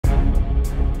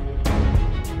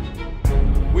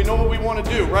want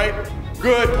to do, right?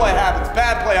 Good play happens,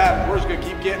 bad play happens. We're just going to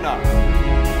keep getting up.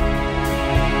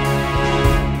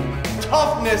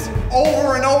 Toughness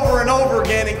over and over and over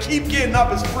again and keep getting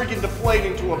up is freaking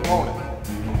deflating to an opponent.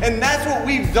 And that's what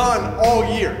we've done all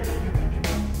year.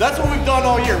 That's what we've done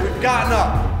all year. We've gotten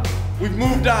up. We've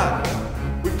moved on.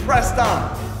 We've pressed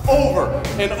on over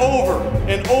and over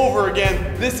and over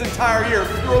again this entire year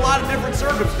through a lot of different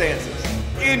circumstances.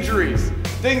 Injuries,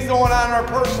 things going on in our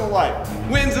personal life,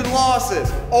 wins and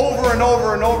losses, over and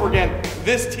over and over again.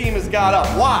 This team has got up.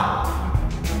 Why?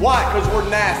 Why? Because we're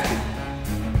nasty.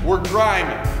 We're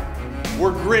grimy.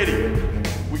 We're gritty.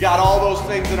 We got all those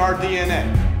things in our DNA.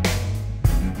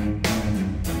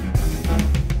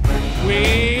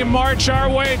 We march our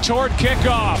way toward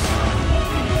kickoff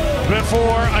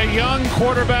before a young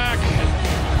quarterback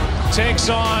takes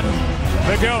on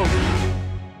the GOAT.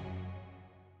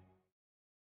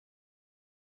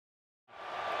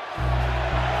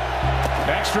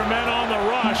 Extra men on the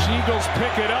rush. Eagles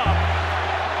pick it up.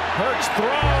 Hurts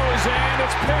throws, and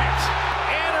it's picked.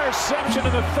 Interception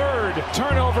in the third.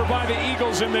 Turnover by the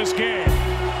Eagles in this game.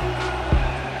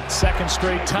 Second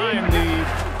straight time the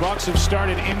Bucs have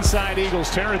started inside Eagles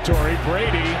territory.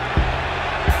 Brady.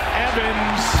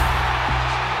 Evans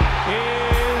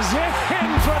is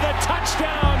in for the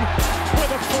touchdown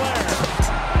with a flare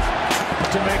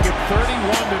to make it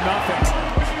 31-0.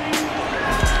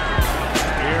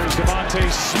 Here's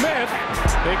Devontae Smith.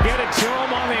 They get it to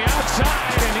him on the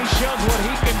outside, and he shows what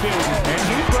he can do. And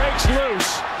he breaks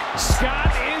loose.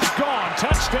 Scott is gone.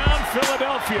 Touchdown,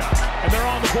 Philadelphia. And they're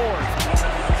on the board.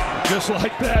 Just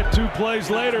like that, 2 plays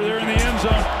later, they're in the end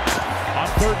zone. On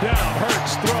third down,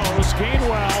 Hurts throws.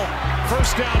 Gainwell,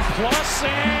 first down plus,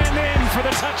 and in for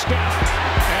the touchdown.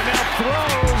 And now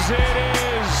throws. It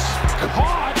is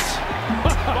caught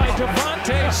by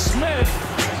Devontae Smith.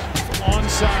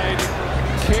 Onside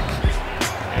kick,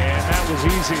 and that was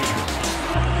easy.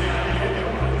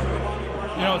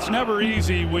 You know, it's never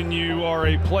easy when you are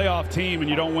a playoff team and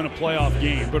you don't win a playoff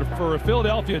game. But for a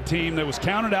Philadelphia team that was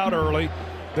counted out early,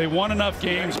 they won enough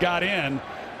games, got in.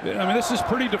 I mean, this is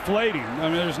pretty deflating. I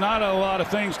mean, there's not a lot of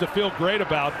things to feel great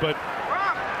about, but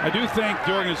I do think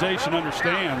the organization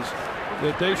understands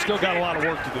that they've still got a lot of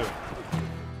work to do.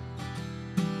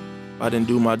 I didn't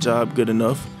do my job good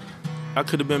enough. I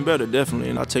could have been better, definitely,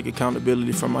 and I take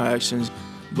accountability for my actions,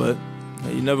 but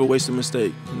you never waste a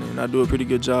mistake, and I do a pretty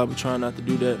good job of trying not to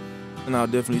do that, and I'll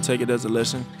definitely take it as a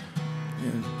lesson,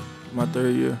 and my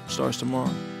third year starts tomorrow.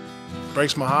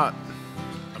 Breaks my heart.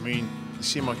 I mean, you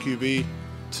see my QB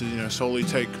to solely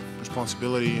take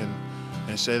responsibility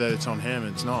and say that it's on him.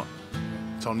 It's not.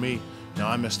 It's on me.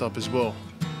 I messed up as well.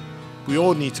 We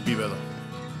all need to be better.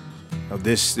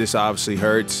 This obviously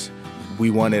hurts. We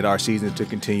wanted our season to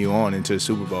continue on into the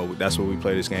Super Bowl. That's what we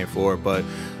played this game for. But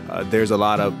there's a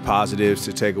lot of positives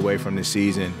to take away from this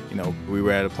season. We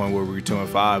were at a point where we were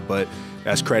 2-5, but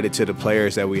that's credit to the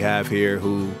players that we have here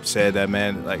who said that,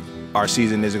 man, like, our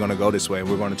season isn't going to go this way.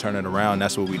 We're going to turn it around.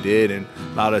 That's what we did, and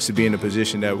allowed us to be in the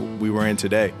position that we were in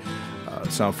today.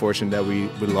 It's unfortunate that we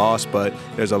lost, but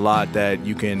there's a lot that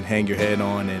you can hang your head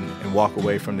on and walk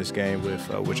away from this game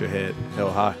with your head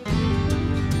held high.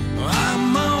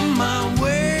 I'm on my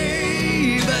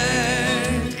way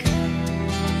back.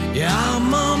 Yeah,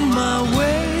 I'm on my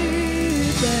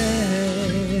way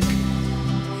back.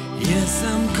 Yes,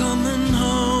 I'm coming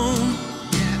home.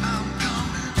 Yeah, I'm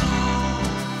coming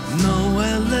home.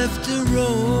 Nowhere left to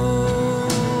roam.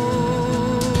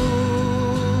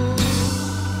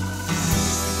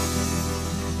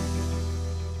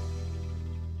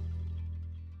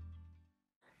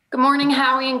 Good morning,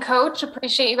 Howie and Coach.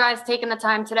 Appreciate you guys taking the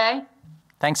time today.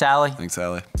 Thanks, Allie. Thanks,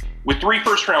 Allie. With 3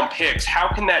 first-round picks, how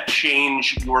can that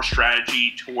change your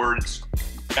strategy towards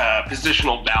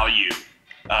positional value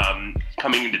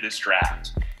coming into this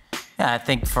draft? Yeah, I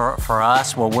think for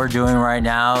us, what we're doing right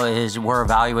now is we're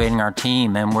evaluating our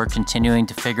team and we're continuing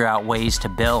to figure out ways to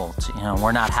build.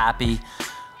 We're not happy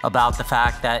about the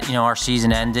fact that our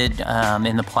season ended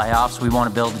in the playoffs. We want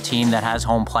to build a team that has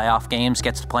home playoff games,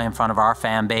 gets to play in front of our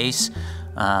fan base,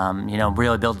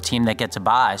 really build a team that gets a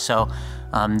bye. So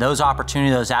those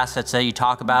opportunities, those assets that you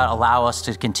talk about allow us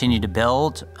to continue to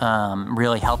build,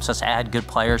 really helps us add good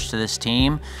players to this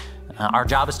team. Our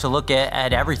job is to look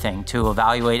at everything, to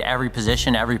evaluate every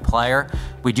position, every player.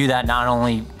 We do that not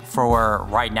only for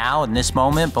right now in this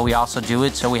moment, but we also do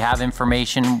it so we have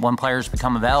information when players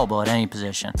become available at any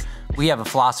position. We have a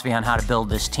philosophy on how to build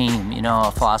this team,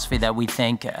 a philosophy that we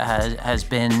think has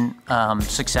been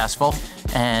successful,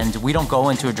 and we don't go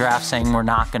into a draft saying we're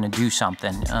not going to do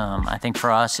something. I think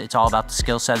for us, it's all about the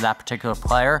skill set of that particular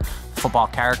player, the football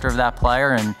character of that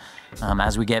player, and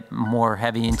as we get more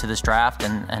heavy into this draft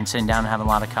and sitting down and having a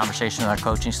lot of conversation with our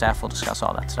coaching staff, we'll discuss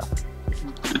all that stuff.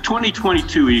 The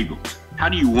 2022 Eagles, how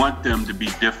do you want them to be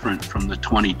different from the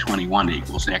 2021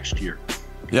 Eagles next year?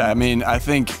 Yeah, I mean, I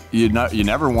think you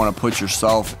never want to put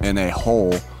yourself in a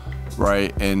hole,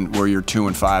 right, and where you're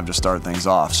 2-5 to start things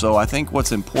off. So I think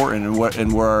what's important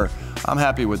and where I'm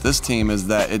happy with this team is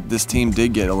that this team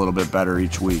did get a little bit better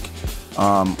each week,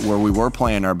 where we were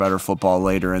playing our better football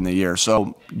later in the year.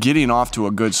 So getting off to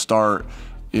a good start,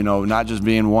 you know, not just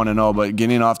being 1-0, but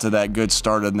getting off to that good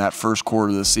start in that first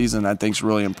quarter of the season, I think is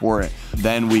really important.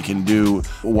 Then we can do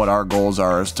what our goals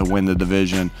are, is to win the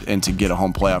division and to get a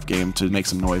home playoff game to make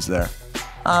some noise there.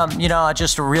 You know, I'm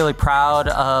just really proud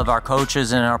of our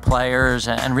coaches and our players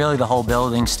and really the whole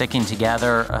building sticking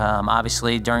together.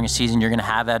 Obviously, during a season, you're going to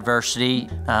have adversity.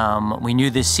 We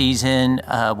knew this season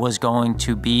was going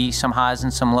to be some highs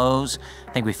and some lows.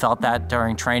 I think we felt that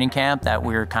during training camp, that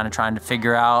we were kind of trying to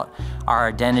figure out our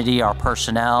identity, our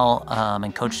personnel,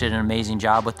 and Coach did an amazing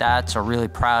job with that. So really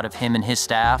proud of him and his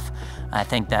staff. I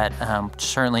think that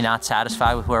certainly not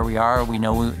satisfied with where we are. We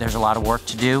know there's a lot of work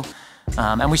to do.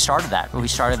 And we started that. We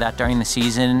started that during the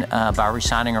season by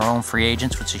re-signing our own free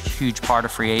agents, which is a huge part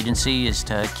of free agency, is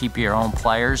to keep your own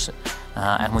players.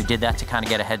 And we did that to kind of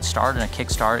get a head start and a kick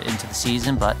start into the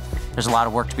season. But there's a lot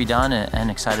of work to be done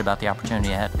and excited about the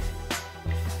opportunity ahead.